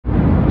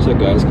What's up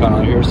guys,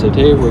 Connell here. So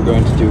today we're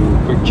going to do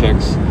quick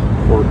checks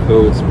for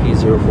codes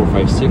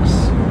P0456.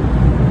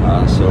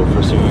 So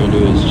first thing we're going to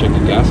do is check the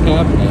gas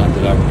cap, and then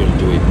after that we're going to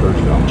do a purge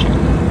valve check.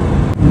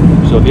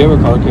 So if you have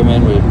a car come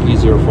in with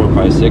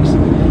P0456,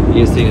 the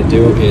easiest thing to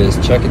do is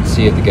check and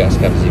see if the gas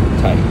cap is even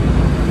tight.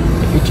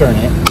 If you turn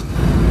it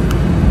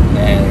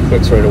and it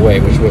clicks right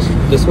away, which was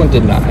this one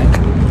did not,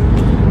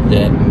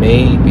 then it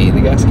may be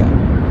the gas cap.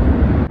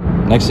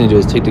 Next thing to do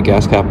is take the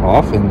gas cap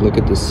off and look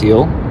at the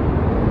seal.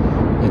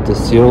 If the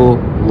seal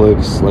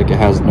looks like it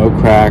has no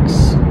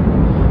cracks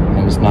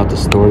and it's not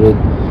distorted,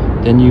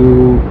 then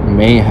you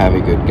may have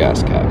a good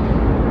gas cap.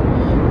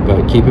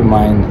 But keep in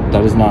mind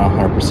that is not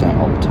 100%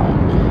 all the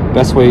time.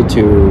 Best way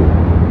to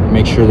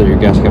make sure that your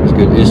gas cap is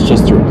good is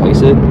just to replace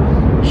it.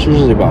 It's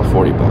usually about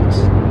 40 bucks.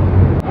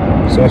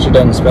 So once you're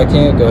done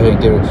inspecting it, go ahead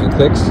and give it a few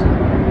clicks.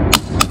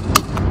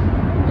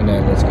 And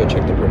then let's go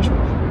check the purge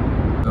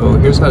valve. So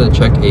here's how to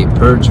check a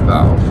purge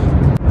valve.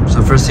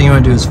 So first thing you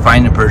want to do is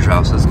find a purge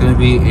valve. So it's going to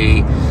be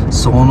a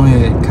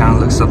solenoid. It kind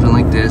of looks something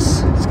like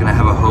this. It's going to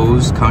have a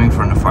hose coming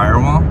from the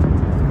firewall,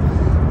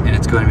 and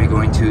it's going to be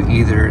going to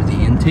either the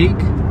intake,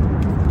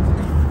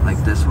 like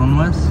this one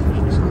was.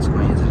 So it's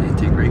going into the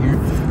intake right here,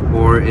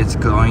 or it's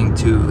going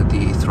to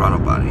the throttle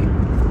body.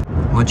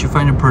 Once you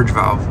find a purge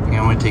valve, you're going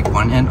to want to take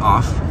one end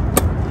off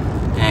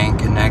and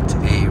connect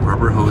a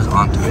rubber hose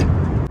onto it.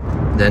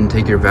 Then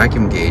take your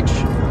vacuum gauge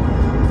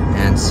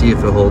and see if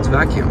it holds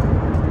vacuum.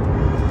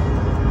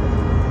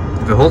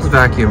 If it holds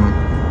vacuum,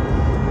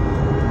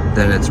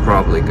 then it's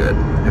probably good.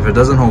 If it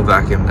doesn't hold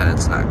vacuum, then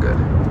it's not good.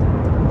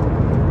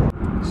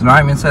 So now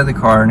I'm inside the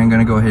car, and I'm going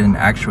to go ahead and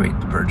actuate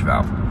the purge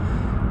valve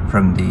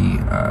from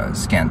the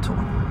scan tool.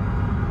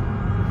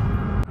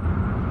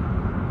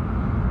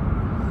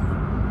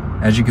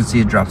 As you can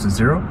see, it drops to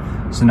 0.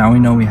 So now we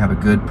know we have a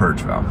good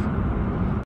purge valve.